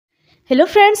Hello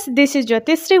friends, this is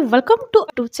Jyotishri. Welcome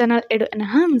to channel Edu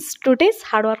Enhance. Today's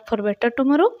hard work for better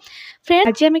tomorrow. Friends,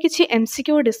 आज आम किसी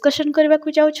MCQ discussion करने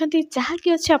को जाउछंती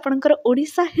जहाँकि अच्छे आपणकर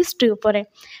ओडिशा हिस्ट्री उपरे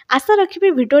आशा रखिबे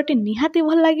वीडियोटी निहाती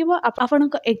भल लागिबो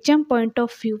आपणक एग्जाम पॉइंट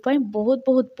ऑफ व्यू पय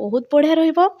बहुत बढ़िया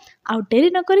रहइबो आ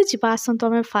डेरी न करी जिबा आसंतो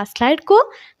हमें फास्ट स्लाइड को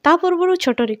ता पूर्व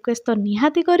छोट रिक्वेस्ट तो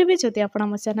निहाती करिवे जदि आपण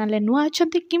हम चैनल नुआ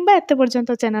अछंती किंबा एते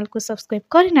पर्यंत चैनल को सब्सक्राइब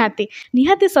करिनाती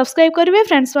निहाती सब्सक्राइब करिवे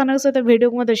फ्रेंड्स मानक सहित वीडियो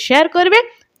को मते शेयर करिवे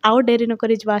आ डेरी न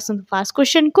करी जिबा आसंतो फर्स्ट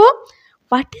क्वेश्चन को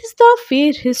what is the free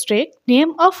historic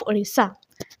name of Odisha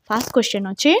first question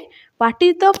अच्छे what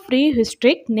is the free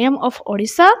historic name of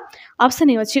Odisha option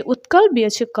A अछि उत्कल बी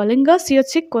अछि कलिंग सी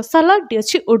अछि कोसाला डी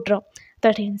अछि उड्र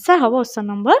दैट आंसर हबो option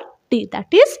number D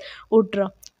that is उड्र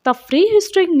the free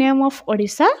historic name of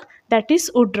Odisha that is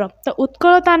उड्र तो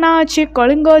उत्कलता ना अछि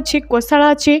कलिंग अछि कोसाला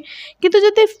अछि किंतु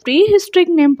जते फ्री हिस्ट्रिक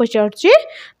नेम पचारछि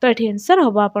तो एठी आंसर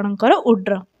हबो आपनकर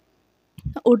उड्र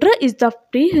उड्र is the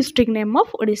free historic name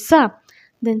of Odisha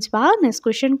then next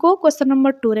question को क्वेश्चन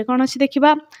नंबर 2 रे कोन अछि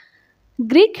देखिबा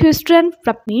Greek historian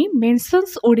Panini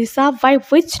mentions Odisha by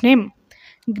which name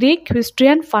Greek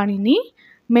historian Panini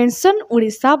mention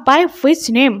Odisha by which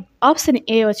name option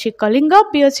A अछि कलिंग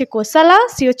बी अछि कोसाला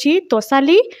सी अछि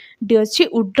तोसाली डी अछि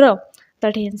उड्र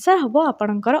दैट आंसर हबो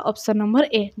आपनकर option number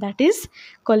A that is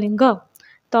Kalinga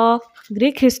तो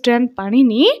ग्रीक हिस्ट्रियन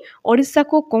पाणिनि ओडिशा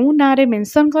को कोन ना रे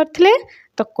मेंशन करथिले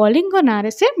तो कलिंग ना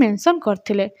रे से मेंशन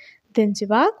करथिले देन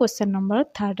जिबा क्वेश्चन नंबर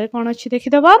 3 रे कोन अछि देखि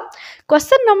दबा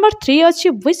क्वेश्चन नंबर 3 अछि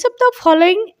which of the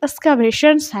following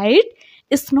excavation site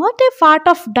is not a part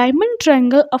of diamond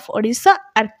triangle of Odisha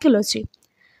archaeology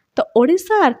तो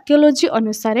ओडिशा आर्कियोलॉजी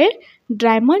अनुसार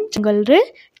डायमंड ट्रायंगल रे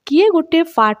किए गोटे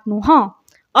पार्ट नुह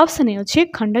ऑप्शन ए अछि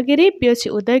खंडगिरी बी अछि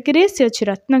उदयगिरी सी अछि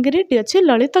रत्नगिरी डी अछि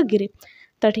ललितगिरी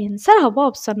दैट आंसर हबो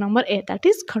option number A that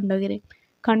is Khandagiri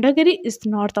Khandagiri is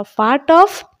not the part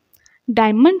of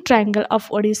diamond triangle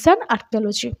of Odishan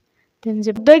archaeology then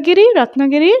Udayagiri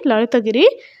Ratnagiri Lalitgiri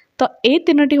तो ए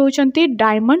तीनोटी होचंती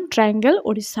diamond triangle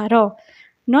Odisha row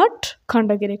not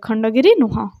Khandagiri Khandagiri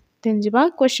नुह देन जिबा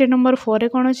क्वेश्चन नंबर 4 रे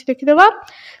कोन अछि देखि देबा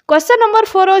क्वेश्चन नंबर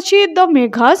 4 अछि the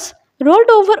मेघस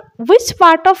rolled over which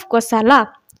part of कोसाला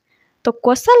तो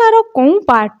कोसाला रो कोन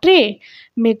part रे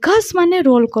मेघस माने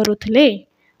रोल करूथले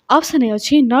ऑप्शन ए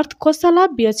अछि नॉर्थ कोसाला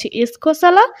बी अछि ईस्ट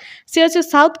कोसाला सी अछि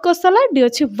साउथ कोसाला डी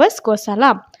अछि वेस्ट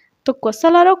कोसाला तो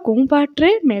कोसाला रो कोन पार्ट रे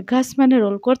मेघास माने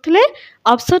रोल करथले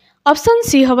ऑप्शन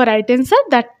सी हबो right answer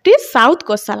that is south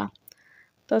कोसाला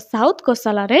तो साउथ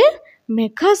कोसाला रे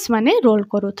मेघास माने रोल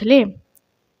करूथले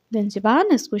देन जिबा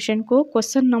नेक्स्ट क्वेश्चन को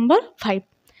question number 5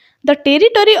 the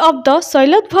territory of the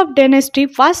शैलत्वभ dynasty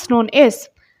was known as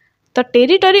the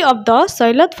territory of the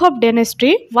शैलत्वभ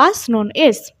dynasty was known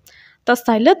as तो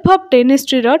शैलत्वभ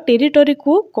dynasty रो territory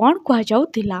को कौन कहा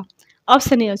जाउतिला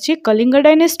ऑप्शन ए अछि कलिंग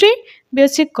डायनेस्टी बी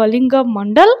अछि कलिंग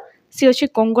मंडल सी अछि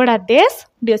कोंगोडा देश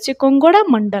डी अछि कोंगोडा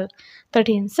मंडल तो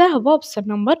आंसर हबो option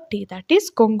number D that is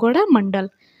कोंगोडा Mandal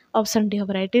option D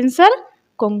हबो राइट आंसर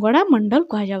कोंगोडा मंडल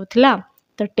कहा जाउतिला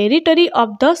the territory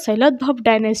of the शैलत्वभ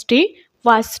dynasty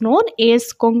was known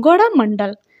as कोंगोडा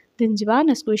Mandal then जिबा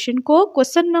नेक्स्ट क्वेश्चन को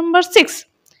question number 6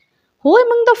 who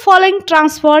among the following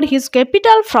transferred his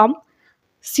capital from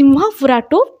सिंहापुरा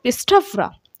to पिष्ठापुरा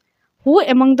who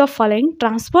among the following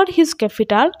transferred his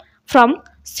capital from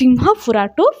सिंहापुरा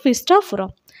to पिष्ठापुरा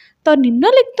तो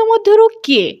निम्नलिखित मध्यरु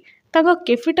किए ताको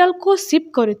capital को shift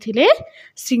करथिले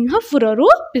सिंहापुरा रु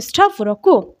पिष्ठापुरा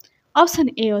को ऑप्शन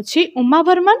ए अछि उमा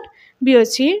बर्मन बी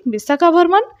अछि विशाखा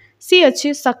बर्मन सी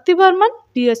अछि शक्ति बर्मन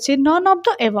डी अछि नन ऑफ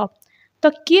द एबव तो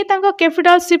किए ताको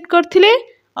कैपिटल शिफ्ट करथिले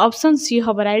ऑप्शन सी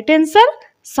हबो राइट आंसर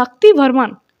शक्ति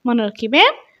बर्मन मन रखिबे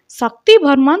शक्ति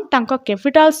बर्मन तांको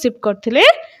कैपिटल शिफ्ट करथिले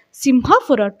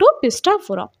सिंहापुरा टू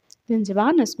पिष्ठापुरा देन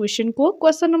जिबा नेक्स्ट क्वेश्चन को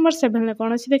क्वेश्चन नंबर 7 ले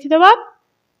कोन अछि देखि देबा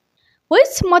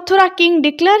which Mathura king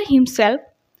declare himself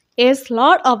as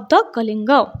Lord of the Kalinga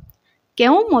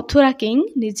केउ मथुरा किंग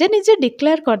निजे निजे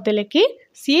डिक्लेयर कर देले कि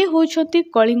सी होछंती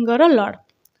कलिंगर लॉर्ड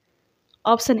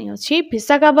ऑप्शन ए अछि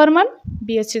विशाखा बर्मन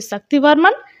बी अछि शक्ति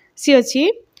बर्मन सी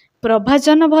अछि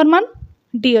प्रभाजन बर्मन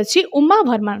डी अछि उमा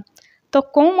बर्मन तो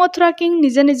कौ मथुरा किंग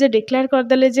निजे निजे डिक्लेयर कर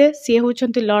देले जे सी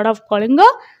होछंती Lord of Kalinga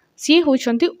C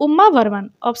होछंती Uma Burman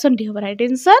option D right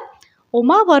answer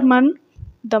Uma Burman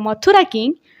the Mathura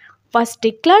king was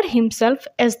declared himself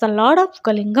as the lord of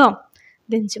kalinga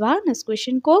then jiba next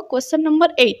question ko question number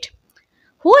 8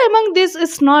 who among these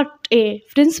is not a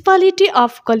principality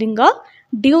of kalinga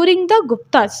during the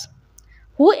guptas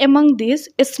who among these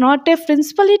is not a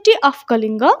principality of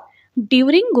kalinga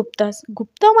during guptas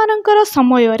gupta manankar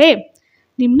समय रे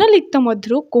निम्नलिखित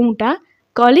मध्यरु कोउटा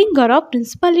कलिंगर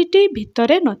प्रिंसिपालिटी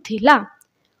भितरे नथिला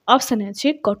option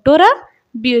अच्छी कटोरा,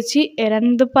 B अच्छी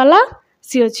एरानदपाला,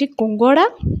 सी अच्छी कोंगोड़ा,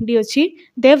 D अच्छी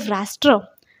देवराष्ट्र।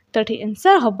 तो ये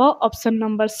आंसर हम option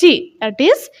number see that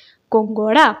is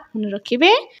कोंगोड़ा। मन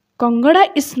रखिए कोंगोड़ा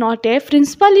is not a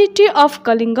प्रिंसिपालिटी of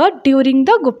Kalinga during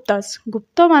the गुप्तस।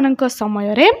 गुप्त मानक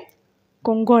समय रे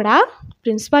कोंगोड़ा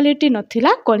प्रिंसिपालिटी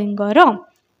नथिला कलिंगर।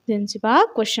 देन जिबा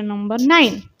question number 9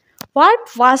 what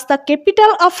was the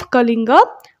capital of Kalinga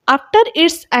after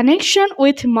it's annexation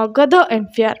with Magadh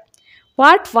empire.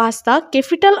 What was the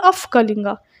capital of Kalinga.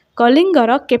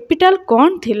 कलिंगर capital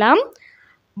कौन थिला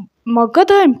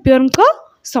मगध एम्पायर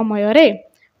समय रे।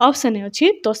 ऑप्शन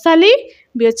अच्छी तोसाली,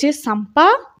 बी अच्छी सांपा,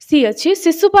 सी अच्छी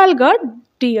शिशुपालगढ़,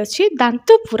 डी अच्छी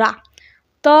दांतुपुरा।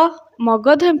 तो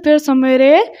मगध एम्पायर समय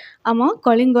रे आम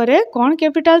कलिंग रे कौन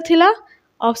कैपिटल थिला।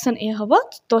 ऑप्शन ए हम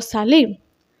तोसाली।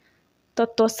 तो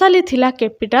तोसाली थिला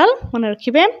कैपिटल। मन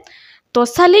रखिए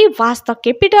Tosali was the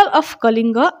capital of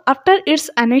Kalinga after it's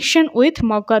annexation with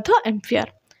Magadh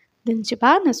empire. Then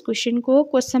जिबा नेक्स्ट क्वेश्चन को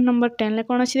क्वेश्चन नंबर 10 ले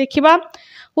कौन अच्छी देखिबा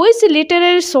which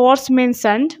literary source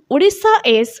mentioned Odisha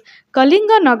as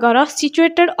Kalinga Nagar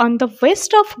situated on the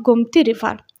waste of Gomti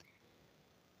river.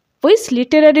 Which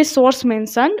literary source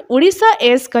mentioned Odisha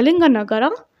as Kalinga Nagara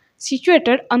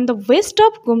situated on the west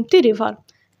of Gomti River?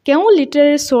 केउ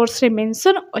literary source रे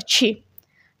mention अच्छी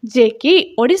जे कि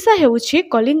ओडिशा हेउछि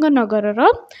कलिंग नगर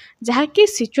जहा कि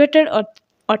सिचुएटेड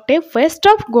अटे waste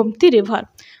of Gomti river.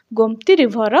 Gomti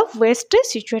river waste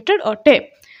situated अटे।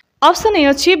 Option A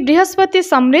अच्छी बृहस्पति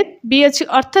समृद्ध, बी अच्छी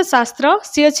अर्थशास्त्र,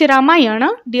 सी अच्छी रामायण,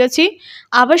 डी अच्छी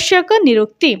आवश्यक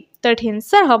निरुक्ति। तो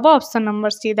आंसर हम option number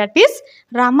see that is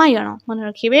Ramayan. मन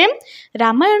रखिए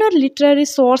Ramayan literary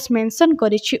source mention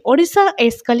करिछि Odisha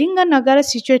as Kalinga Nagar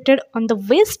situated on the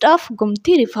waste of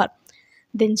Gomti river.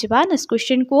 Then जिबा नेक्स्ट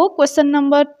क्वेश्चन को क्वेश्चन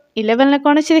नंबर 11 ले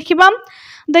कोन अछि देखिबा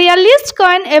the earliest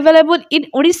coin available in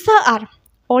Odisha are.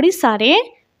 Odisha रे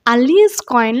अर्लीस्ट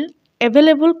कॉइन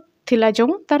अवेलेबल थिला जो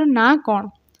तार ना कोन।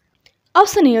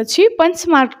 ऑप्शन ए अच्छी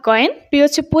पंचमार्क कॉइन, बी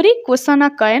अच्छी पुरी कोसाना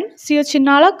कॉइन, सी अच्छी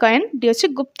नाला कॉइन, डी अच्छी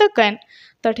गुप्त कॉइन।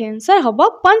 तो आंसर हम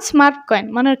पंचमार्क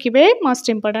कॉइन। मन रखिए मोस्ट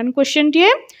इंपोर्टेंट क्वेश्चन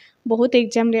टीए बहुत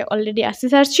एग्जाम रे ऑलरेडी आसी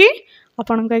सारछि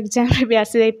आपन को एग्जाम रे भी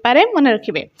आसी जाई पारे। मन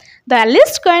रखिए the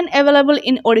earliest coin available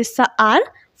in Odisha are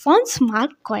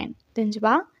punch mark coin. Then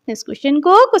जबा नेक्स्ट क्वेश्चन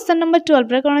को क्वेश्चन नंबर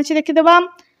 12 रे कोन अछि देखि देबा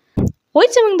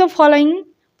which among the following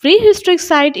prehistoric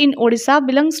site in Odisha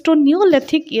belongs to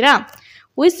Neolithic era?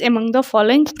 Which among the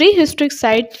following prehistoric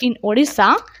site in Odisha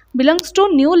belongs to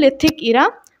Neolithic era?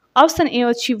 Option A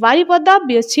अच्छी वारीपदा,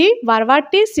 B अच्छी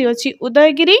बारवाटी, सी अच्छी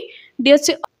Udayagiri, D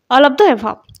अच्छी all of the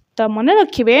above. तो मन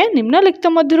रखिए निम्नलिखित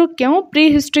मध्यरु केउ pre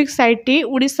historic site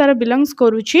Odisha रे बिलोंग्स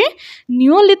करूची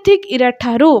नियोलिथिक इरा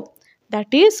ठारू।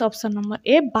 That is option number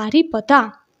A Baripada.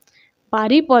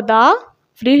 Baripada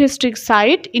pre historic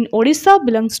site in Odisha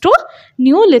belongs to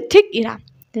Neolithic Ira.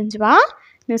 Then जबा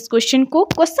नेक्स्ट क्वेश्चन को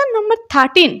question number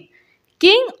 13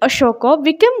 king Ashok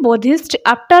became Buddhist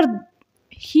after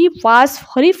he was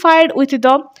horrified with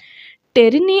the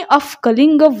tyranny of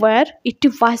Kalinga where it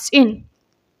was in।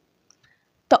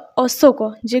 तो अशोक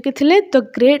जे के थिले the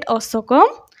great Ashok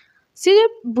C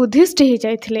Buddhist हो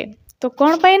जाइथिले। तो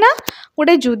कौन पाई ना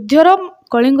गोटे युद्धर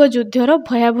कलिंग युद्धर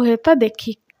भयावहता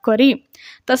देखी करी।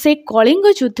 तो से कलिंग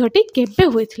युद्धटी केबे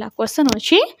होइथिला क्वेश्चन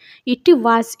अछि it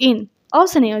was in.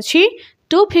 Option A अछि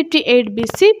 258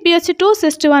 BC, बी अच्छी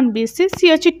 261 BC, सी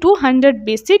अच्छी 200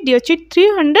 BC, डी अच्छी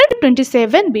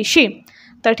 327 BC।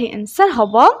 तो आंसर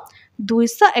हम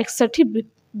 261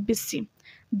 BC।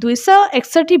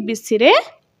 261 BC रे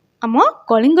आम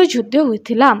कलिंग युद्ध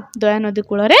होइथिला। दया नदी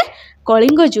कूल रे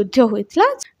कलिंग युद्ध होइथिला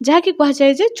जहाँकि कह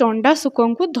जाए जे चंडाशोक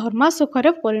को धर्माशोक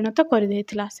रे परिणत कर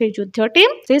देथिला। से युद्धटी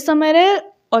से समय रे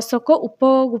अशोक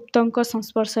उपगुप्त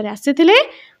संस्पर्श रे आसीथिले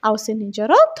आउ से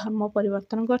निजर धर्म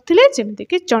परिवर्तन करथिले जेमिति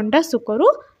कि चंडाशोक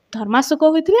रु धर्माशोक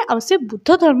होइथिले आउ से बुद्ध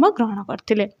धर्म ग्रहण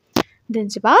करथिले। देन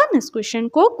जिबा नेक्स्ट क्वेश्चन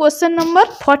को question number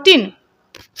 14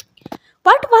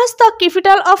 What was the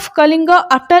capital of Kalinga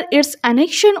after its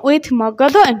annexion with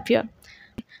Magadha Empire?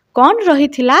 कौन रही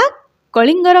थिला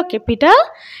कलिंगर capital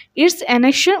it's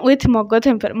annexation with Magadh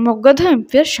empire. Magadh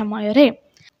empire समय रे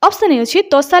ऑप्शन ए अछि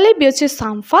तोसाली, बी अछि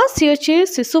सांफा, सी अछि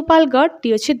शिशुपालगढ़,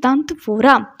 डी अछि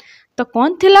दांतपुरा। तो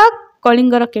कौन थिला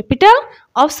कलिंगर कैपिटल।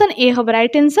 ऑप्शन ए हम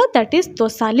right answer that is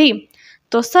Tosali.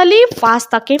 Tosali was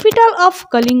the capital of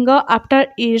Kalinga after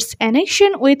it's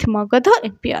annexation with Magadh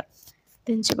empire.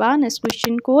 Then जिबा नेक्स्ट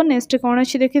क्वेश्चन को नेक्स्ट कौन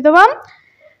अछि देखि दबा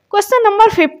question number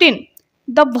 15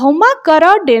 the Bhaumakara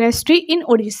dynasty in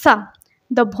Odisha.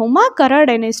 The Bhaumakara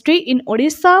dynasty in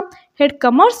Odisha had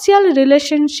commercial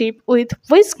relationship with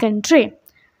which country?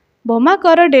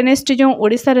 Bhaumakara dynasty जो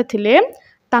ओडिशा रे थिले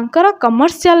तांकर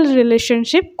कमर्शियल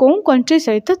रिलेशनशिप कौन कंट्री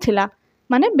सहित थिला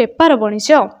माने बेपार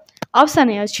वाणिज्य। ऑप्शन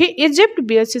ए अछि इजिप्ट,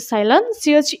 बी अछि साइलन,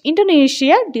 सी अछि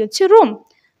इंडोनेशिया, डी अछि रोम।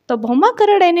 तो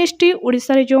भौमाकर डायनेस्टी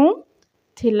ओडिसा रे जो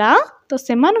थिला तो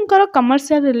सेमानकर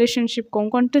कमर्शियल रिलेशनशिप कौन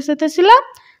कंट्री सहित थिला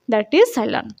दैट इज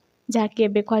साइलन, जहाँकि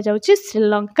एबे कह जाउछि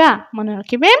श्रीलंका। मन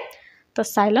रखिबे तो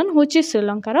साइलन होछि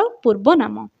श्रीलंकार पूर्व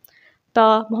नाम। तो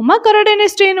Bhaumakara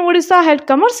dynasty in Odisha had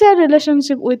commercial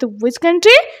relationship with which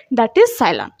country that is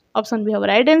साइलन। Option B होगा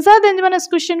right answer. Then next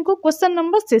question को question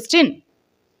number 16,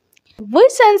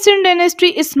 which ancient dynasty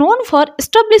is known for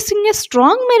establishing a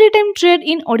strong maritime trade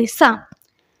in Odisha?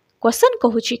 Question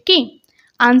कहूछि कि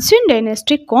ancient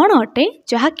dynasty कौन अटे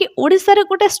जहाँकि ओडिशा रे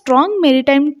गोटे strong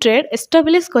maritime trade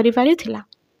establish करि पारिथिला।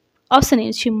 Option A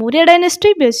अछि मौर्य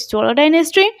डायनेस्टी, बी अछि चोल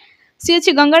डायनेस्टी, सी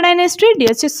अछि गंगा डायनेस्टी, डी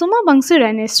अछि सुमवंशी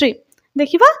डायनेस्टी।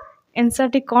 देखिबा आंसर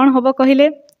टी कौन होबो कहिले,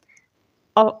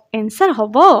 आंसर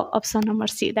होबो option number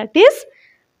see that is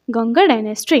Ganga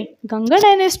dynasty. Ganga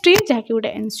dynasty जहाँकि गोटे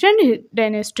एंशिएंट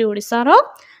डायनेस्टी ओडिशा रो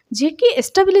जे कि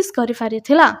एस्टाब्लिश करि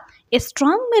पारिथिला a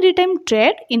strong maritime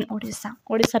trade in Odisha.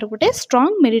 Odisha रो गोटे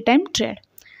स्ट्रांग मेरीटाइम ट्रेड।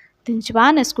 दिन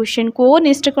जवान नेक्स्ट क्वेश्चन को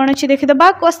नेक्स्ट कोन अछि देखि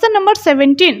दबा question number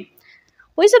 17,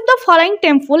 which of the following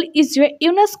temple is a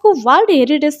UNESCO World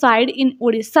Heritage Site in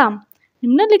Odisha?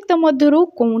 निम्नलिखित मध्यरु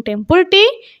कोन temple T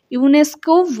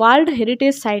UNESCO world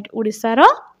heritage site Odisha रो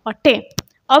अटे।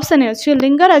 Option A अछि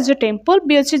लिंगराज टेम्पल,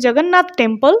 बी अछि जगन्नाथ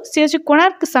टेम्पल, सी अछि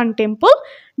कोणार्क सन टेम्पल,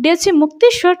 डी अछि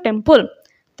मुक्तेश्वर टेम्पल।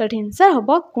 तो आंसर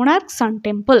हबो Konark sun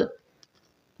temple.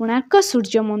 Konark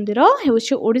सूर्य मंदिर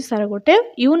हेउछि ओडिशा रो गोटे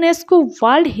यूनेस्को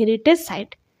वर्ल्ड हेरिटेज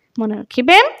साइट। मन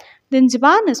रखिबे। देन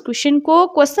जबा नेक्स्ट क्वेश्चन को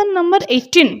question number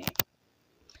 18,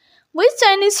 which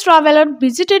Chinese traveler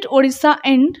visited Odisha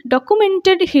and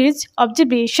documented his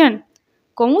observation?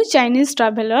 कौन चाइनीज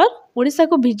ट्रैवलर ओडिशा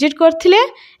को विजिट करथिले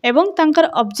एवं तांकर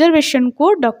ऑब्जर्वेशन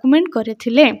को डॉक्यूमेंट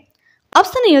करथिले।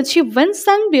 ऑप्शन ए अछि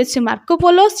वेनसांग, बी अछि मार्को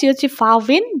पोलो, सी अछि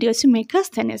फाविन, डी अछि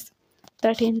मेगास्थेनेस।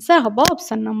 दैट आंसर हबो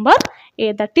option number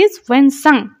A that is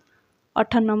Xuanzang.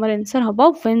 18 number answer हबो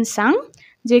वेनसांग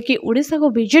जे कि ओडिशा को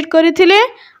विजिट करथिले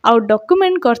आ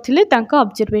डॉक्यूमेंट करथिले तांका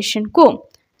ऑब्जर्वेशन को।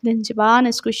 देन जबा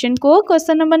नेक्स्ट क्वेश्चन को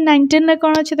क्वेश्चन नंबर 19 रे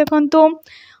कोन अछि देखंतो,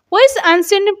 which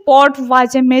ancient port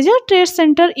was a major trade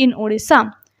center in Odisha?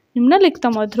 निम्नलिखित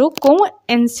मध्यरु कोन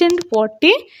ancient port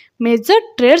T major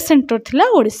trade centre थिला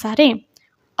ओडिशा रे।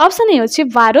 ऑप्शन ए अछि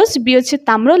वारोस, बी अछि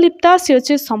ताम्रलिप्ता, सी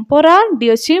अछि संपरा, डी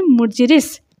अछि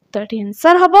मुर्जिरिस। दैट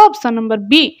आंसर हबो option number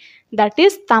B that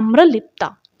is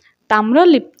ताम्रलिप्ता।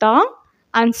 ताम्रलिप्ता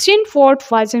ancient port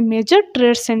was a major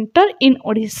trade center in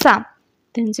Odisha.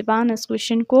 Then जबा next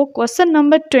question को question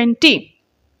number 20,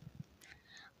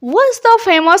 was the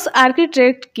famous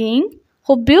architect king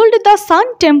who built the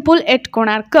sun temple at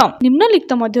Konark?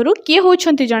 निम्नलिखित मध्यरु के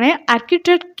होछंती जने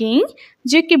architect king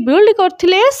जे कि build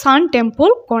करथिले sun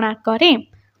temple Konark रे।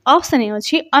 Option A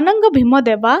अछि अनंग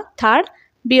भीमदेवा थर्ड,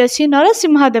 बी अछि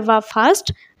नरसिंह देवा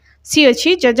फर्स्ट, सी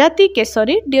अछि जजाति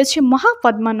केसरी, डी अछि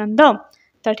महापद्मानंद।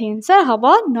 दैट आंसर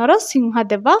हबो नरसिंह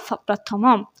देवा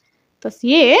प्रथम। तो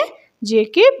ये जे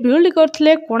कि बिल्ड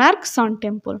करथिले कोणार्क सन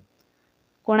टेम्पल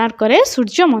कोणार्क रे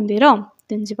सूर्य मंदिर।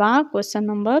 दिन जबा क्वेश्चन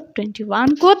नंबर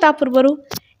 21 को ता पूर्वरु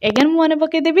एगेन मने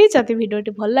पके देबी जति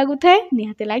वीडियोटी भल लागु थाए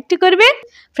निहाते लाइक टी करबे,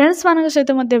 फ्रेंड्स मानक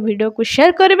सहित मध्ये वीडियो को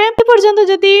शेयर करबे। पर्यंत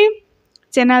जति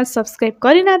चैनल सब्सक्राइब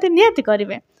करि नाते निहाते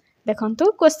करबे।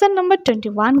 देखंतु क्वेश्चन नंबर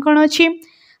 21 कोन अछि,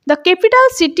 the capital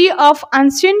city of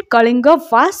ancient Kalinga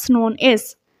was known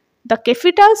as. The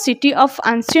capital city of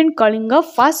ancient Kalinga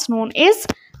was known as.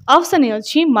 Option A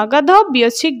अछि मगध, बी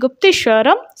अछि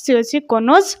गुप्तेश्वर, सी अछि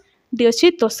कनौज, डी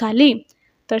अछि तोसाली।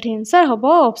 दैट आंसर हबो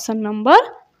option number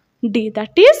D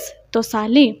that is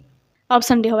Tosali.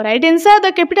 Option D हबो right answer.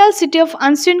 The capital city of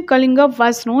ancient Kalinga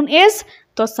was known as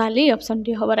Tosali. Option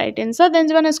D हबो right answer. Then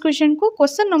जबा next question को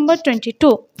question number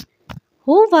 22,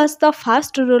 who was the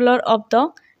first ruler of the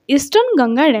eastern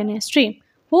Ganga dynasty?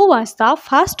 Who was the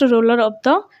first ruler of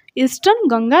the eastern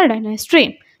Ganga dynasty?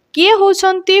 किए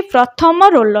होछंती प्रथम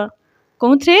ruler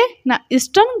कोथरे ना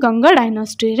eastern Ganga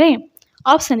dynasty रे।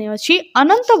 Option A अछि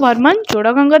अनंत Varman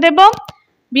चोड़गंगदेव,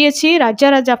 B अछि राजा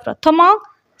राजा प्रथम,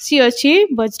 सी अछि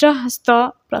वज्रहस्त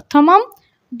प्रथम,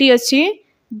 डी अछि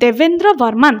देवेंद्र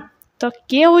वर्मन। तो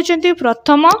किए होछंती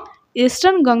प्रथम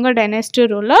ईस्टर्न गंगा डायनेस्टी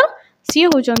रूलर? सी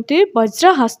होछंती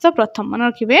वज्रहस्त प्रथम। मन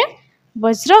रखिबे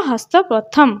वज्रहस्त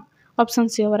प्रथम। ऑप्शन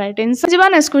सी हो राइट आंसर। जबा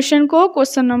नेक्स्ट क्वेश्चन को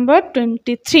question number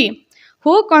 23,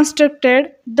 who constructed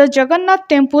the Jagannath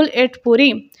temple at Puri?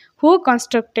 Who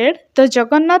constructed the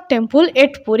Jagannath temple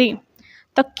at Puri?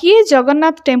 तो किए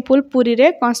जगन्नाथ टेम्पल पुरी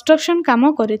रे कंस्ट्रक्शन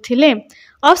काम करथिले?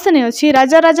 ऑप्शन ए अछि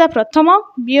राजा राजा प्रथम,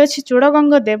 बी अछि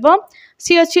चोड़गंग देव,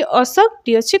 सी अच्छी अशोक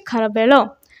डी अच्छी खारबेल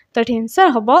तो ये आंसर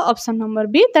हम option number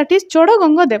B that is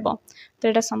Chodaganga देव तो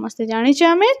यहाँ समस्ते जाचे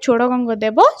आम चोड़गंग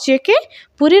देव जे के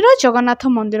पुरीर जगन्नाथ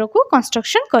मंदिर को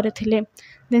कंस्ट्रक्शन करथिले।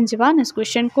 देन जीवा नेक्स्ट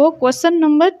क्वेश्चन को question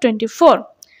number 24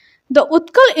 the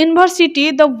Utkal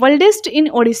university the oldest in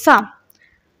Odisha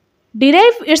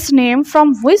derive its name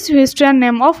from which historian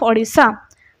name of Odisha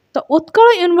तो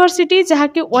उत्कल यूनिवर्सिटी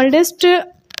जहाँकि ओल्डेस्ट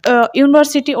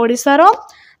यूनिवर्सिटी ओडिशा रो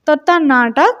तो ता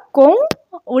नाटा को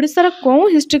ओडिशा रो को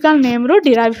historical name row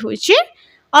derive होइछि।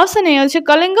 Option A अछि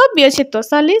कलिंग बी अछि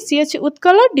तोसाली सी अछि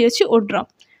उत्कल डी अछि ओड्र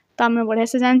तो आम बढ़िया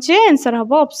से जानचे आंसर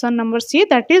हम option number see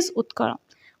that is Utkal.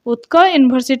 Utkal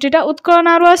यूनिवर्सिटीटा Utkal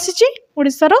ना रो आसीछि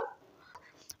ओडिशा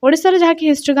रो जहाँकि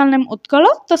हिस्टोरिकल नेम उत्कल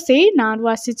तो से ना रो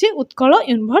आसीछि उत्कल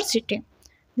यूनिवर्सिटी।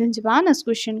 देन जीवा नेक्स्ट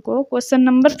क्वेश्चन को question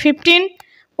number 15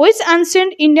 Which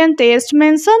ancient Indian text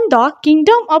mention the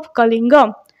kingdom of Kalinga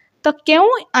तो क्यों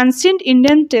ancient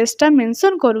Indian text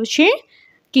mention करूछि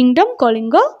kingdom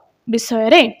Kalinga विषय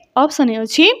रे। ऑप्शन ए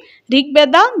अछि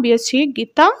ऋग्वेदा बी अछि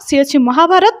गीता सी अछि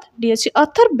महाभारत डी अछि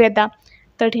अथर्ववेदा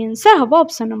तो आंसर हम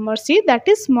option number see that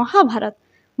is Mahabharat.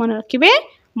 मन रखिबे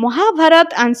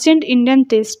Mahabharat ancient Indian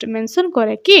text mention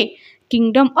करे कि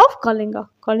किंगडम ऑफ कलिंग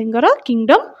कलिंगर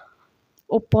किंगडम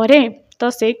ऊपरे तो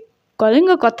से कलिंग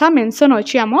कथा मेंशन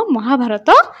अछि आम महाभारत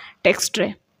टेक्स्ट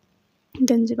रे।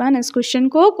 देन जीवा नेक्स्ट क्वेश्चन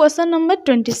को question number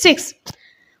 26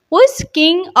 Which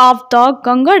king of the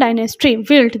Ganga dynasty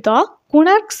built the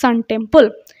Konark Sun Temple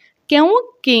क्यों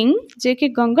किंग जे कि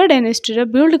गंगा डायनेस्टी रे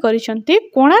build करिसंती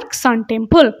Konark sun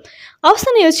temple.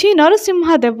 Option A अछि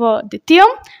नरसिंहदेव द्वितीय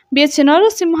बी अछि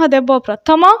नरसिंहदेव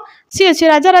प्रथम सी अछि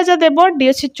राजा राजा देव डी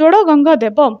अछि चोड़गंग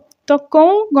देव तो कौ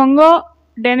गंगा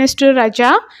डायनेस्टी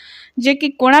राजा जे कि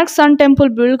कोणार्क सन टेम्पल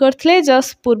बिल्ड करथिले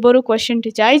जस्ट पूर्वर क्वेश्चन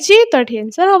टी जाइछि तो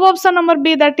आंसर हम option number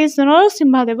B that is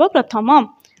Narasimhadeva प्रथम।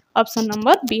 ऑप्शन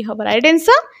नंबर बी हम राइट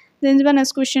आंसर। देन जीवा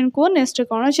नेक्स्ट क्वेश्चन को नेक्स्ट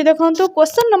कोन अछि देखंतु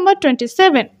question number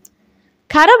 27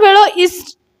 Kharavela is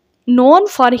known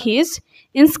for his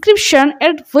inscription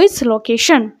at which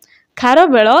location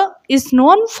Kharavela is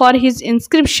known for his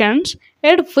inscriptions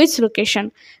at which location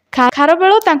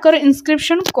Kharavela तांकर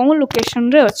inscription कोन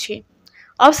location रे अछि।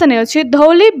 Option A अछि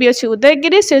Dhauli B अछि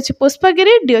उदयगिरी सी अछि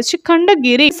पुष्पगिरी डी अछि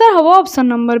खंडगिरी सर हम option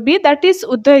number B that is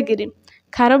Udayagiri.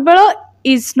 Kharavela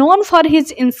is known for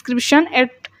his inscription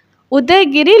at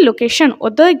Udayagiri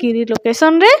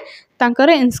location रे तांकर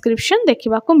इंस्क्रिप्शन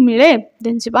देखिबा को मिले।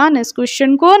 देन जीवा नेक्स्ट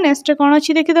क्वेश्चन को नेक्स्ट कोन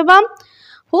अछि देखि देबा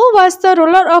who was the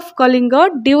ruler of Kalinga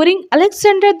during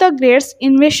Alexander the greats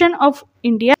इन्वेशन of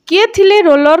India के थिले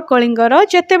रूलर कलिंगर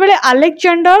जेतेबेले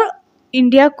अलेक्जेंडर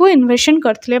इंडिया को इन्वेशन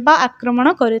करथिले बा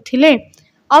आक्रमण करथिले।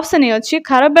 ऑप्शन ए अछि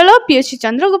खारबेल बी अछि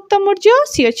चंद्रगुप्त मौर्य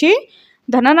सी अछि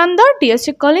धनानंद डी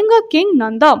अछि Kalinga king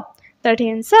Nand that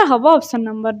answer हम option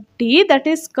number D that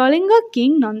is Kalinga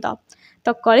king नंद।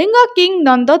 तो कलिंग किंग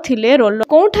नंद थिले रोल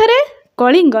कोठारे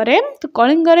कलिंगरे तो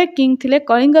कलिंगरे किंग थिले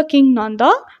Kalinga king Nand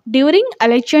during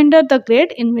Alexander the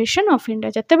great इन्वेशन of India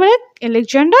जेतेबेले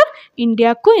Alexander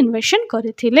India को इन्वेशन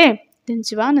करथिले। देन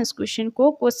जीवा नेक्स्ट क्वेश्चन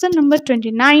को question number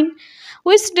 29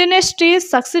 which dynasty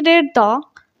succeeded the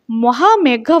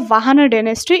महामेघवाहन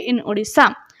dynasty in Odisha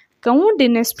कौन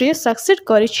डिनेस्टी सक्सीड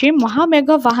करिछि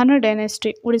महामेघवाहन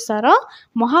डायनेस्टी ओडिशा रो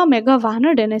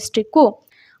महामेघवाहन dynasty को।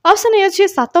 ऑप्शन ए अछि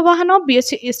सातवाहन बी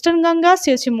अछि ईस्टर्न गंगा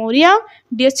सी अछि मौर्य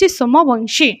डी अछि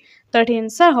सोमवंशी तो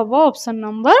आंसर हम option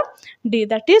number D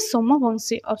that is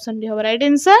Somvanshi. Option D हम right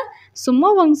answer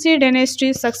Somvanshi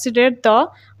dynasty succeeded the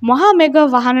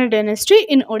महामेघवाहन dynasty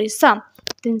in Odisha.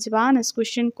 Then जीवा नेक्स्ट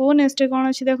क्वेश्चन को नेक्स्ट कोन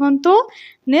अछि देखंतु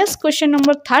next question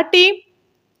number 30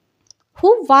 who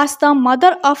was the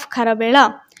mother of खारबेला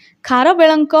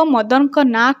खारबेलंक मदरंक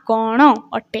ना कोन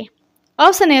अटे।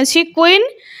 ऑप्शन ए अछि क्वीन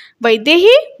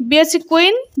वैदेही बी अछि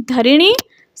क्वीन धरिणी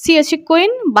सी अछि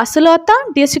क्वीन बासुलता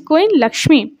डी अछि क्वीन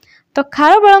लक्ष्मी तो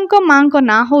खारबेलंक मांक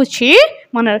ना होछि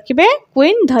मन रखिबे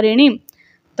क्वीन धरिणी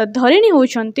तो धरिणी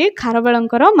होचंती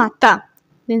खारबेलंकर माता।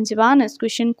 देन जीवा नेक्स्ट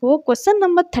क्वेश्चन को question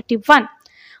number 31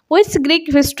 which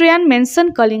Greek historian mention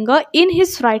Kalinga in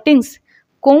his writings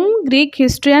कौन ग्रीक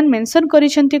हिस्ट्रियन मेंशन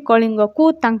करिसेंती कलिंग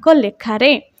को तांको लेखा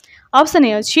रे। ऑप्शन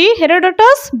ए अछि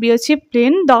हेरोडोटस बी अछि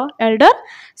प्लिनी द एल्डर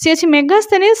सी अछि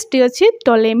मेगास्थेनिस डी अछि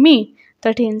टोलेमी तो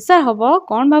आंसर हबो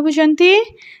कोन भाबुचंती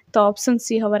तो ऑप्शन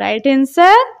सी हबो right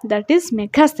answer that is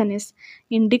Megasthenes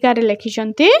indica रे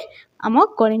लिखिसंती आम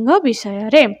कलिंग विषय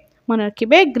रे मन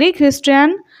रखिबे Greek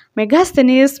historian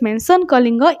Megasthenes mention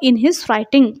Kalinga in his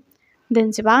writing.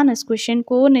 Then जीवा नेक्स्ट क्वेश्चन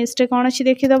को नेक्स्ट कोन अछि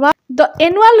देखि दबा द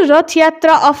एनुअल रथ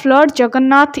यात्रा of Lord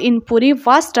Jagannath in Puri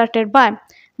was started by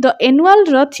the annual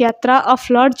रथ यात्रा of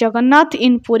Lord Jagannath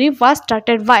in Puri was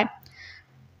started by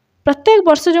प्रत्येक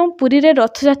वर्ष जो पुरी रे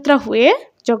रथ यात्रा हुए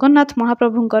जगन्नाथ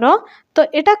महाप्रभुंकर तो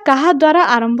एटा कहा द्वारा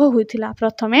आरंभ होइथिला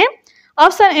प्रथमे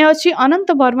ऑप्शन ए अछि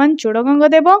अनंत बर्मन चूड़गंग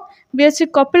देव बी अछि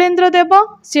कपिलेन्द्र देव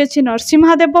सी अछि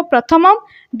नरसिंहा देव प्रथम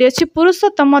डी अछि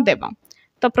पुरुषोत्तम देव।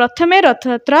 तो प्रथमे रथ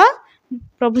यात्रा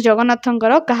प्रभु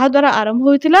जगन्नाथंकर कहा द्वारा आरंभ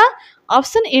होइथिला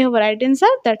ऑप्शन ए हो राइट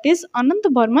आंसर दैट इज अनंत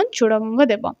बर्मन चूड़गंग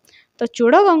देव। तो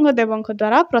चूड़गंग देवंक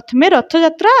द्वारा प्रथमे रथ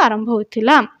यात्रा आरंभ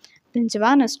होइथिला। देन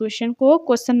जवा नेक्स्ट क्वेश्चन को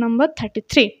question number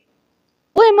 33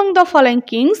 Who among the following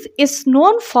kings is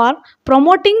known for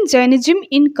promoting Jainism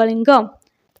in Kalinga?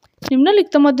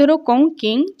 निम्नलिखित मध्यरु कौन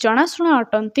किंग जनाशुना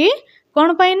अटंती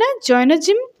कौन पाई ना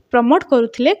जैनिज्म प्रमोट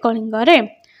करुथिले कलिंग रे।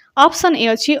 ऑप्शन ए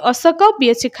अछि अशोक बी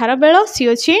अछि खारबेल सी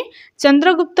अछि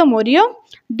चंद्रगुप्त मौर्य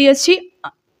डी अछि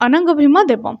अनंग भीम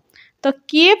देव। तो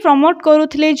किए प्रमोट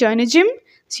करुथिले जैनिज्म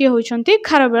सी होउछंती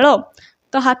खारबेल।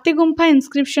 तो हाथी गुंफा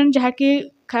इनस्क्रिप्शन जहा कि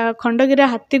खंडगिरी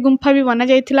हाथी गुंफा भी बना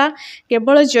जाइथिला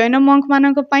केवल जैन मंक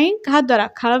मानक पई कहा द्वारा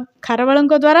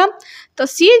खारबेलଙ୍କ द्वारा। तो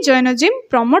सी जैनिज्म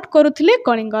प्रमोट करुथिले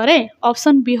कलिंग रे।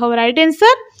 ऑप्शन बी हो राइट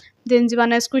आंसर। देन जीवा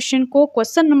नेक्स्ट क्वेश्चन को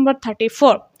question number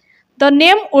 34 The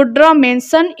name Udra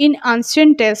mentioned in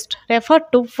ancient text refer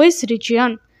to which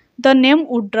region? The name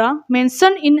Udra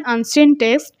mentioned in ancient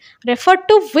text refer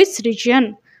to which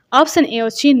region? Option A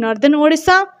अछि northern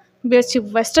Odisha B अछि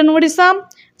western Odisha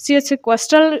C अछि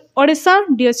coastal Odisha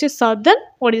D अछि southern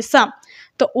Odisha।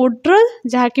 तो उड्र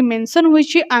जहा कि mention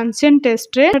होइछि ancient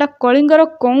text रे एटा कलिंगर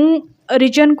कोन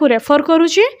reason को refer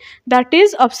करूछि that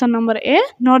is option number A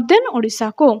northern Odisha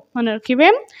को मन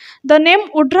रखिबे। The name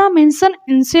Udra mention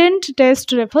ancient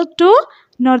text refer to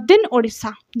northern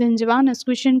Odisha. Then जवान नेक्स्ट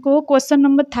क्वेश्चन को question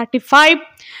number 35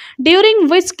 during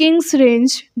which Kings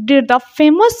range did the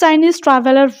famous Chinese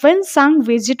traveller Hiuen Tsang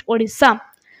visit Odisha?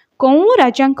 कोन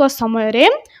राजांक समय रे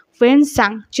Hiuen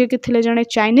Tsang जे कि थिले जने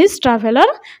Chinese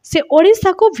traveller से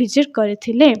ओडिशा को विजिट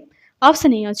करथिले?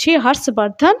 ऑप्शन ए अछि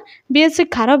हर्षवर्धन बी अछि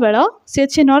खारबेल सी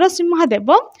अछि नरसिंहा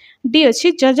देव डी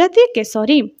अछि जजाति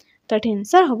केसरी। तो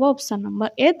आंसर हबो option number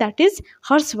A that is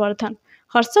Harshvardhan.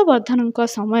 Harshvardhan का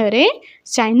समय रे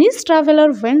Chinese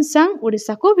traveller Hiuen Tsang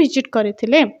Odisha को विजिट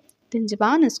करथिले। देन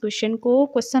जवा नेक्स्ट क्वेश्चन को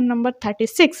question number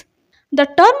 36 the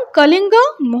term Kalinga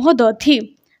महोदधि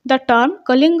The term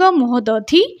Kalinga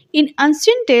Mohodadhi in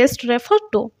ancient text refer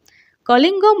to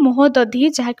Kalinga महोदधि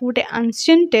जहा कि गोटे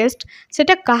एंशिएंट टेक्स्ट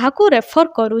सेटा कहा को रेफर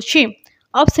करूछि?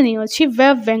 ऑप्शन ए अछि वे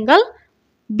ऑफ बेंगल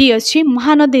बी अछि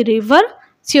महानदी रिवर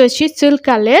सी अछि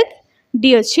चिल्का लेक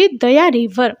डी अछि दया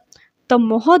रिवर। तो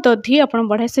महोदधि आपण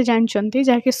बढ़े से जानचंती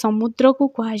जहा कि समुद्र को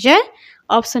कहा जाए।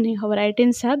 ऑप्शन ए हो right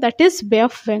answer that is bay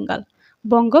of Bengal.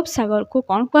 Bangopsagar को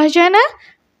कौन कहा जाए ना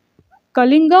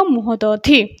कलिंग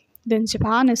महोदधि। देन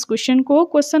जवा नेक्स्ट क्वेश्चन को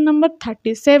क्वेश्चन नंबर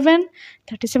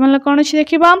 37 ला कौन अछि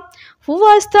देखिबा who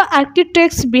was the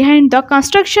architects behind the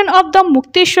construction of the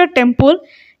Mukteshwar temple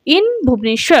in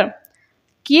Bhubaneswar?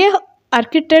 किए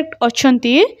आर्किटेक्ट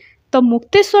अछंती तो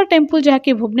मुक्तेश्वर टेम्पल जहा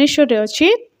कि भुवनेश्वर रे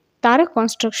अछि तार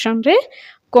कंस्ट्रक्शन रे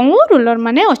कोन रूलर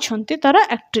माने अछंती तार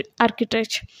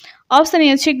आर्किटेक्ट? ऑप्शन ए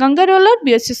अछि गंगा रूलर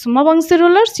बी अछि सोमवंशी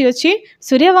रूलर सी अछि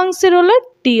सूर्यवंशी रूलर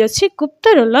डी अछि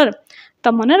गुप्त रूलर।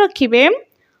 तो मन रखिबे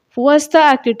who was the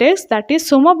architects that is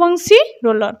Somavangshi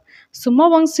ruler.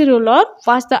 Somavangshi ruler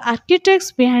was the architects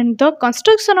behind the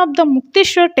construction of the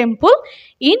Mukteshwar temple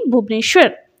in Bhubaneswar.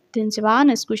 Then jawab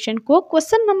next question ko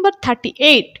question number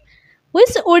 38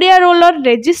 which Odia ruler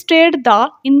registered the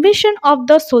invasion of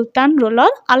the Sultan ruler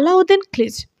Alauddin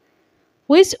Khilji?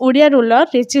 Which Odia ruler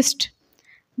registered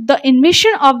the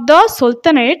invasion of the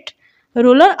Sultanate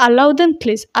ruler Alauddin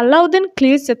Khilji? Alauddin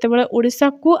Khilji जेतेबेले Odisha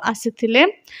को आसीथिले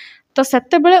तो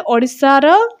सेतेबेले ओडिशार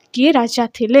किए राजा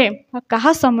थिले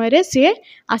कहा समय रे से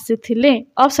आसीथिले?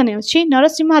 Option A अछि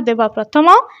नरसिंहा देव प्रथम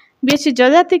बी अछि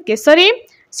जजाति केसरी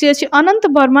सी अछि अनंत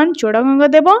बर्मन चूड़गंग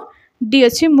देव डी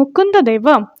अछि मुकुंद देव।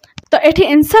 तो एठी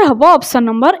आंसर हबो option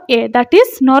number A that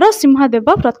is Narasimha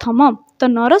देव प्रथम। तो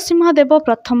नरसिंहा देव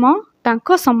प्रथम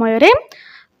तांको समय रे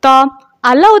तो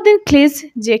अलाउद्दीन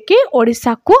खिलजी जे के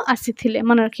ओडिशा को आसीथिले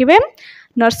मन रखिबे।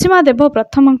 नरसिंहा देव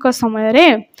प्रथम समय रे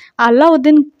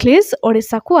अलाउद्दीन खिलजी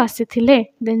ओडिशा को आसीथिले।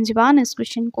 देन जीवा नेक्स्ट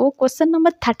क्वेश्चन को question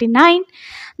number 39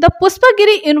 the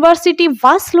Pushpagiri university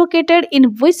was located in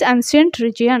which ancient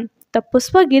reason? The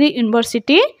Pushpagiri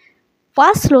university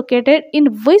was located in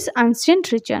which ancient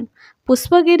reason?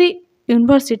 Pushpagiri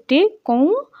university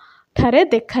कोन ठारे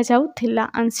देखा जाउ थिला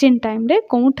एंशिएंट टाइम रे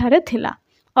कोन ठारे थिला?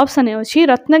 ऑप्शन ए अछि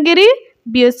रत्नगिरी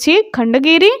बी अछि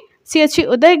खंडगिरी सी अछि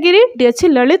उदयगिरी डी अछि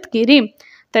ललितगिरी।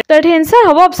 तो आंसर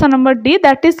हम option number D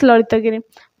that is Lalitgiri.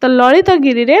 तो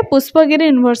ललितगिरी रे पुष्पगिरी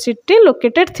यूनिवर्सिटी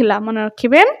लोकेटेड थिला मन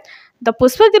रखिबे। The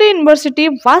Pushpagiri university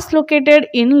was located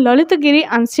in Lalitgiri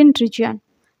ancient reason.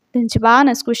 Then jaba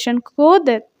next question ko,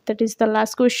 that is the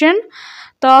last question.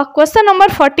 The question number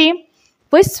 40,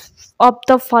 which of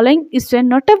the following is a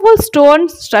notable stone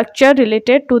structure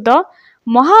related to the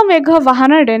Mahamegha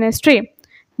Vahana dynasty?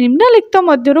 निम्नलिखित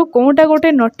मध्यरु कोउटा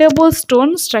गोटे notable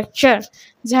stone structure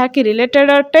जहाँकि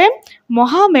related अटे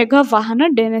महामेघ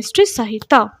वाहन dynasty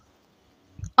सहित.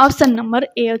 Option number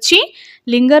A अच्छी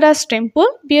Lingaraj temple,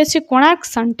 B अच्छी Konark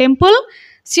sun temple,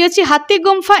 सी अच्छी हाथी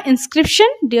गुम्फा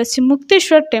इनस्क्रिप्शन, डी अच्छी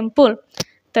मुक्तेश्वर टेम्पल.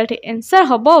 तो ये आंसर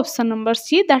हम option number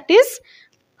C, that is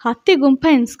हाथी गुम्फा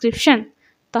इनस्क्रिप्शन.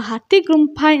 तो हाथी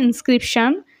Gumpha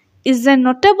इनस्क्रिप्शन is a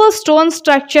notable stone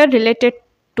structure related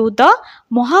to the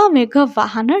महामेघ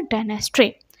वाहन डायनेस्टी.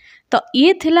 तो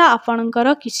ये थिला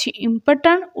आपणकर किछि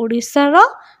इम्पोर्टेंट ओडिशार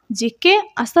जीके.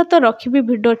 आशा तो रखी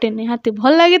भिडियोटे निहाती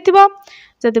भल लगी.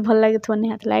 जदि भल लगी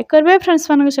निहाती लाइक करेंगे, फ्रेंड्स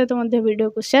मान सहित वीडियो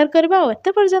को शेयर करबा और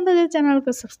एते पर्यंत जो चैनल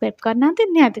को सब्सक्राइब करना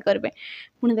निहाती करेंगे.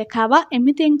 पुणी देखा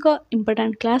एमती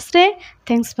इंपोर्टेंट क्लास रे.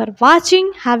 Thanks for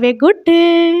watching. Have a good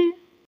day.